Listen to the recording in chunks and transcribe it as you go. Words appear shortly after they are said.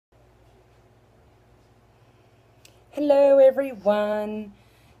Hello everyone.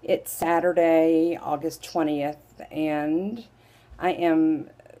 It's Saturday, August 20th, and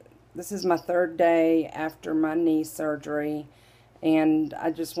this is my third day after my knee surgery, and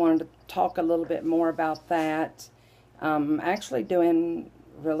I just wanted to talk a little bit more about that. I'm actually doing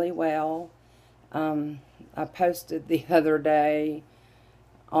really well. I posted the other day,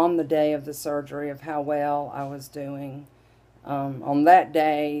 on the day of the surgery, of how well I was doing. On that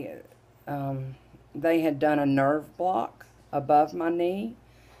day, they had done a nerve block above my knee,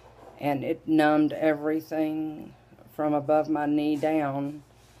 and it numbed everything from above my knee down.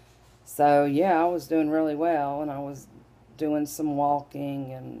 So yeah, I was doing really well, and I was doing some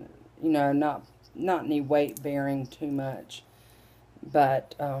walking, and not any weight bearing too much,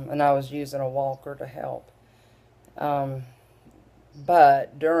 but and I was using a walker to help. Um,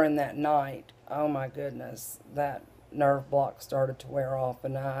 but during that night, oh my goodness, that nerve block started to wear off,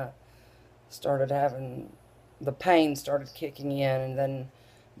 and I started having the pain started kicking in, and then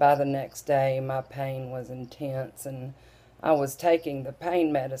by the next day my pain was intense, and I was taking the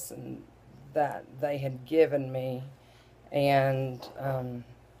pain medicine that they had given me, and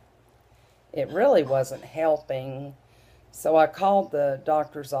it really wasn't helping. So I called the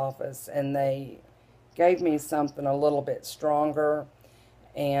doctor's office, and they gave me something a little bit stronger,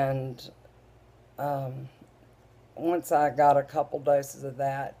 and once I got a couple doses of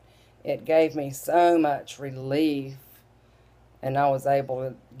that, it gave me so much relief, and I was able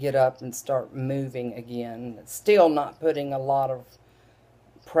to get up and start moving again. Still not putting a lot of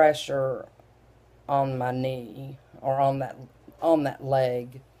pressure on my knee or on that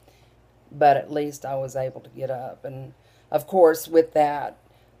leg, but at least I was able to get up. And of course, with that,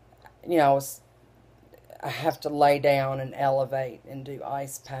 I have to lay down and elevate and do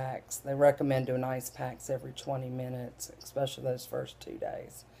ice packs. They recommend doing ice packs every 20 minutes, especially those first 2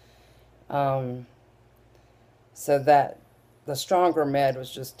 days. Um, so that the stronger med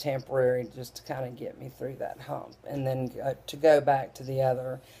was just temporary, just to kind of get me through that hump, and then to go back to the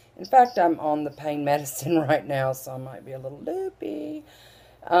other. In fact, I'm on the pain medicine right now, so I might be a little loopy.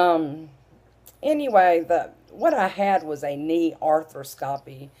 Um, anyway, what I had was a knee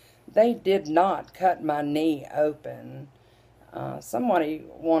arthroscopy. They did not cut my knee open. Somebody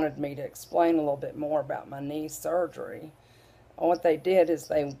wanted me to explain a little bit more about my knee surgery. What they did is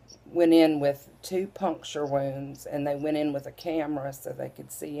they went in with 2 puncture wounds, and they went in with a camera so they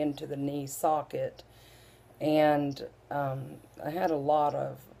could see into the knee socket. And I had a lot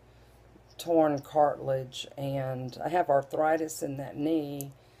of torn cartilage, and I have arthritis in that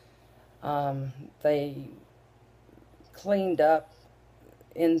knee. They cleaned up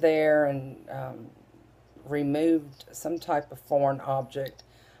in there and removed some type of foreign object.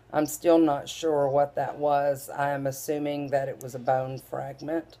 I'm still not sure what that was. I am assuming that it was a bone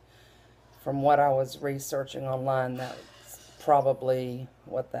fragment. From what I was researching online, that's probably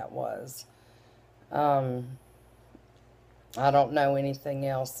what that was. I don't know anything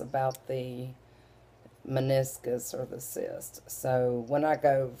else about the meniscus or the cyst. So when I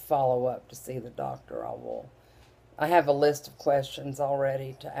go follow up to see the doctor, I have a list of questions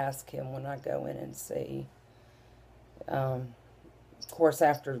already to ask him when I go in and see. Of course,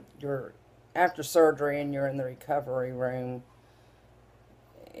 after surgery and you're in the recovery room,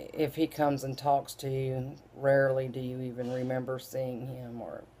 if he comes and talks to you, rarely do you even remember seeing him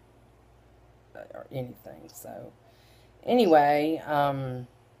or anything. So anyway,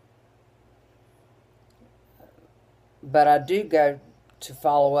 but I do go to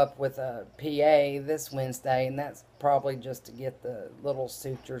follow up with a PA this Wednesday, and that's probably just to get the little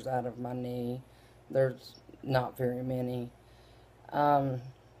sutures out of my knee. There's not very many.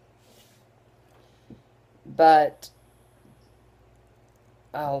 But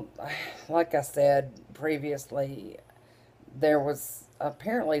like I said previously, there was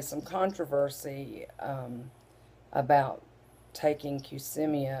apparently some controversy about taking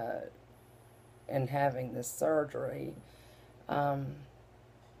Qsymia and having this surgery. I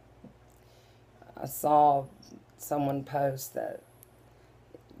saw someone post that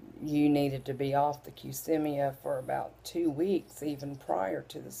you needed to be off the Qsymia for about 2 weeks, even prior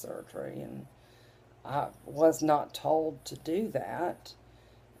to the surgery, and I was not told to do that.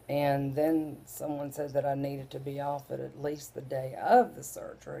 And then someone said that I needed to be off it at least the day of the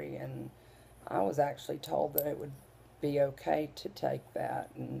surgery, and I was actually told that it would be okay to take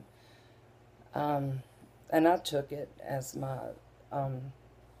that, and I took it as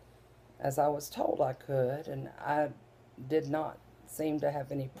as I was told I could, and I did not seem to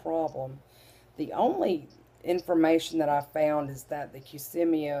have any problem. The only information that I found is that the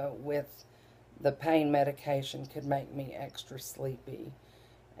Qsymia with the pain medication could make me extra sleepy.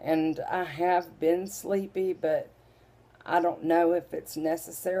 And I have been sleepy, but I don't know if it's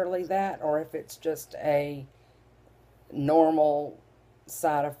necessarily that or if it's just a normal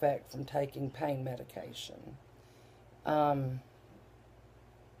side effect from taking pain medication. Who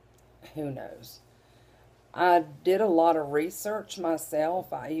knows? I did a lot of research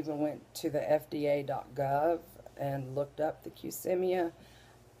myself. I even went to the FDA.gov and looked up the Qsymia.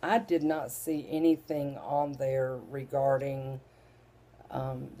 I did not see anything on there regarding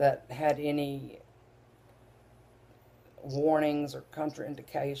that had any warnings or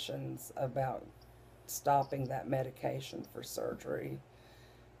contraindications about stopping that medication for surgery.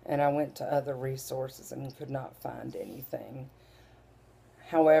 And I went to other resources and could not find anything.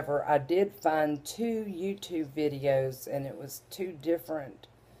 However, I did find 2 YouTube videos, and it was 2 different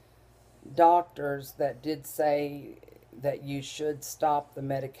doctors that did say that you should stop the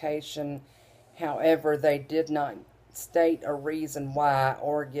medication. However, they did not state a reason why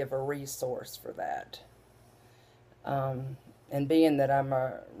or give a resource for that. And being that I'm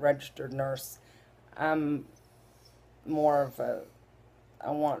a registered nurse, I'm more of a,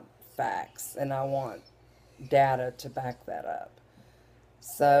 I want facts and I want data to back that up.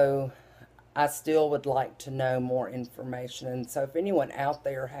 So I still would like to know more information. And so if anyone out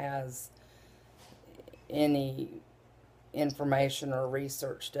there has any information or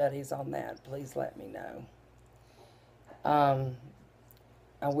research studies on that, please let me know.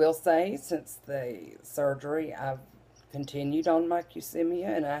 I will say, since the surgery, I've continued on my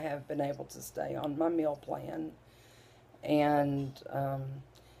Qsymia, and I have been able to stay on my meal plan. And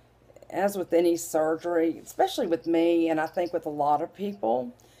as with any surgery, especially with me, and I think with a lot of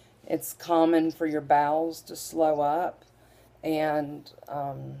people, it's common for your bowels to slow up. And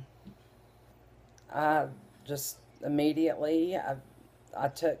I just immediately, I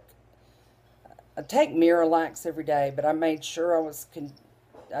take Miralax every day, but I made sure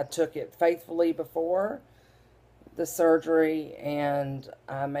I took it faithfully before the surgery, and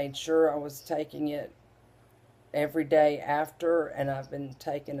I made sure I was taking it every day after, and I've been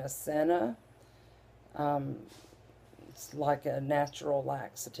taking a senna. It's like a natural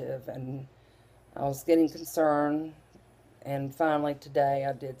laxative, and I was getting concerned, and finally today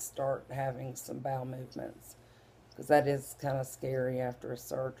I did start having some bowel movements, because that is kind of scary after a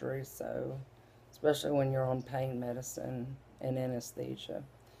surgery, so especially when you're on pain medicine and anesthesia.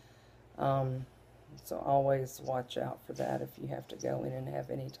 So always watch out for that if you have to go in and have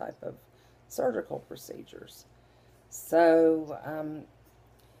any type of surgical procedures. So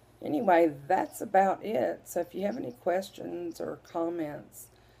anyway, that's about it. So if you have any questions or comments,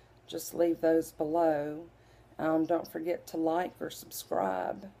 just leave those below. Don't forget to like or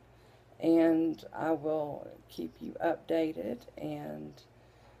subscribe, and I will keep you updated, and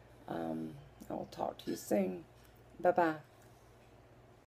I will talk to you soon. Bye-bye.